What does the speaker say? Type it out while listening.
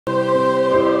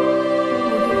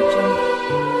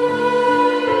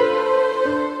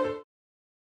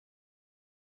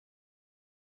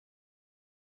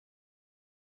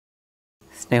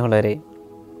സ്നേഹമുള്ളവരെ,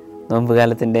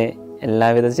 നോമ്പുകാലത്തിൻ്റെ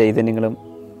എല്ലാവിധ ചൈതന്യങ്ങളും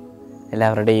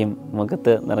എല്ലാവരുടെയും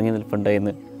മുഖത്ത് നിറഞ്ഞു നിൽപ്പുണ്ട്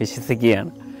എന്ന്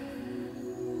വിശ്വസിക്കുകയാണ്.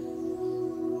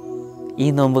 ഈ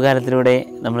നോമ്പുകാലത്തിലൂടെ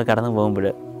നമ്മൾ കടന്നു പോകുമ്പോൾ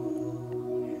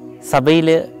സഭയിൽ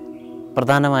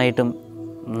പ്രധാനമായിട്ടും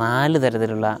 4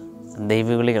 തരത്തിലുള്ള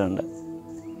ദൈവവിളികളുണ്ട്.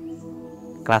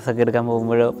 ക്ലാസ്സൊക്കെ എടുക്കാൻ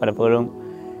പോകുമ്പോൾ പലപ്പോഴും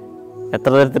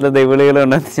എത്ര തരത്തിലുള്ള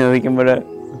ദൈവവിളികളുണ്ടെന്ന് ചോദിക്കുമ്പോൾ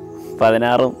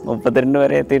 16, 32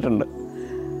 വരെ എത്തിയിട്ടുണ്ട്.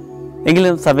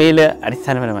 എങ്കിലും സഭയിൽ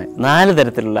അടിസ്ഥാനപരമായി 4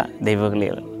 തരത്തിലുള്ള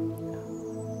ദൈവവിളികൾ.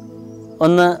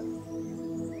 ഒന്ന്,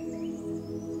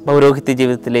 പൗരോഹിത്യ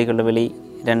ജീവിതത്തിലേക്കുള്ള വിളി.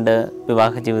 2,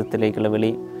 വിവാഹ ജീവിതത്തിലേക്കുള്ള വിളി.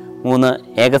 3,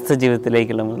 ഏകസ്ഥ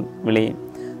ജീവിതത്തിലേക്കുള്ള വിളി.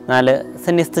 4,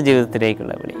 സന്യസ്ത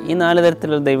ജീവിതത്തിലേക്കുള്ള വിളി. ഈ 4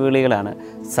 തരത്തിലുള്ള ദൈവവിളികളാണ്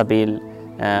സഭയിൽ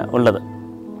ഉള്ളത്.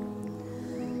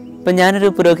 ഇപ്പം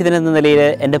ഞാനൊരു പുരോഹിതൻ എന്ന നിലയിൽ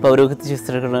എൻ്റെ പൗരോഹിത്യ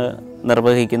ശുശ്രൂഷകൾ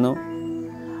നിർവഹിക്കുന്നു.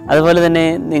 അതുപോലെ തന്നെ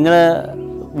നിങ്ങൾ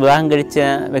വിവാഹം കഴിച്ച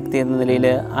വ്യക്തി എന്ന നിലയിൽ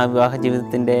ആ വിവാഹ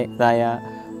ജീവിതത്തിൻ്റെതായ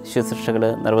ശുശ്രൂഷകൾ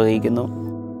നിർവഹിക്കുന്നു.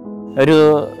 ഒരു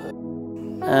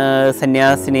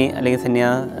സന്യാസിനി അല്ലെങ്കിൽ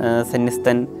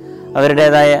സന്യസ്തൻ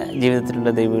അവരുടേതായ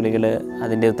ജീവിതത്തിലുള്ള ദൈവവിളികൾ,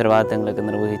 അതിൻ്റെ ഉത്തരവാദിത്തങ്ങളൊക്കെ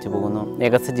നിർവഹിച്ചു പോകുന്നു.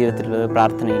 ഏകസ്ഥ ജീവിതത്തിലുള്ള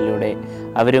പ്രാർത്ഥനയിലൂടെ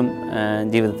അവരും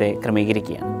ജീവിതത്തെ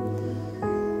ക്രമീകരിക്കുകയാണ്.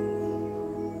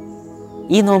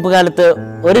 ഈ നോമ്പുകാലത്ത്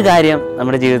ഒരു കാര്യം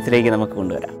നമ്മുടെ ജീവിതത്തിലേക്ക് നമുക്ക്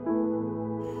കൊണ്ടുവരാം.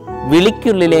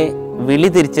 വിളിക്കുള്ളിലെ വിളി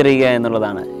തിരിച്ചറിയുക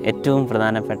എന്നുള്ളതാണ് ഏറ്റവും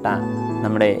പ്രധാനപ്പെട്ട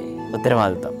നമ്മുടെ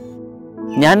ഉത്തരവാദിത്വം.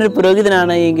 ഞാനൊരു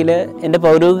പുരോഹിതനാണ് എങ്കിൽ എൻ്റെ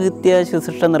പൗരോഹിത്യ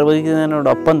ശുശ്രൂഷ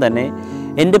നിർവഹിക്കുന്നതിനോടൊപ്പം തന്നെ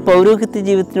എൻ്റെ പൗരോഹിത്യ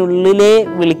ജീവിതത്തിനുള്ളിലെ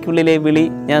വിളിക്കുള്ളിലെ വിളി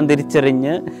ഞാൻ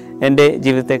തിരിച്ചറിഞ്ഞ് എൻ്റെ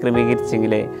ജീവിതത്തെ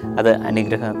ക്രമീകരിച്ചെങ്കിലേ അത്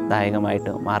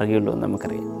അനുഗ്രഹദായകമായിട്ട് മാറുകയുള്ളൂ എന്ന്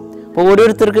നമുക്കറിയാം. അപ്പോൾ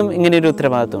ഓരോരുത്തർക്കും ഇങ്ങനെയൊരു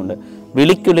ഉത്തരവാദിത്വമുണ്ട്.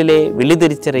 വിളിക്കുള്ളിലെ വിളി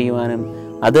തിരിച്ചറിയുവാനും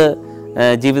അത്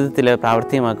ജീവിതത്തിൽ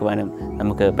പ്രാവർത്തികമാക്കുവാനും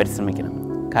നമുക്ക് പരിശ്രമിക്കണം.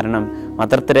 കാരണം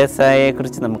മദർ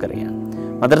തെരേസയെക്കുറിച്ച് നമുക്കറിയാം.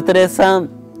 മദർ തെരേസ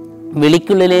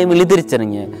വിളിക്കുള്ളിലെ വിളി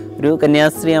തിരിച്ചറിഞ്ഞ് ഒരു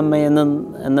കന്യാസ്ത്രീ അമ്മ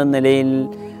എന്ന നിലയിൽ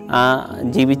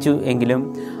ജീവിച്ചു. എങ്കിലും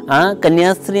ആ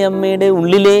കന്യാസ്ത്രീ അമ്മയുടെ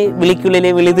ഉള്ളിലെ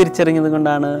വിളിക്കുള്ളിലെ വിളി തിരിച്ചറിഞ്ഞത്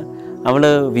കൊണ്ടാണ് അവൾ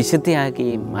വിശുദ്ധിയാക്കി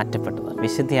മാറ്റപ്പെട്ടത്,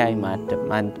 വിശുദ്ധിയായി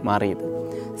മാറിയത്.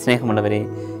 സ്നേഹമുള്ളവരെ,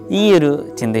 ഈ ഒരു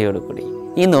ചിന്തയോടുകൂടി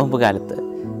ഈ നോമ്പുകാലത്ത്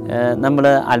നമ്മൾ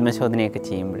ആത്മശോധനയൊക്കെ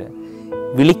ചെയ്യുമ്പോൾ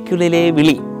വിളിക്കുള്ളിലെ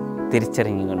വിളി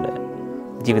തിരിച്ചറിഞ്ഞുകൊണ്ട്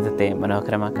ജീവിതത്തെ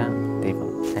മനോഹരമാക്കാൻ ദൈവം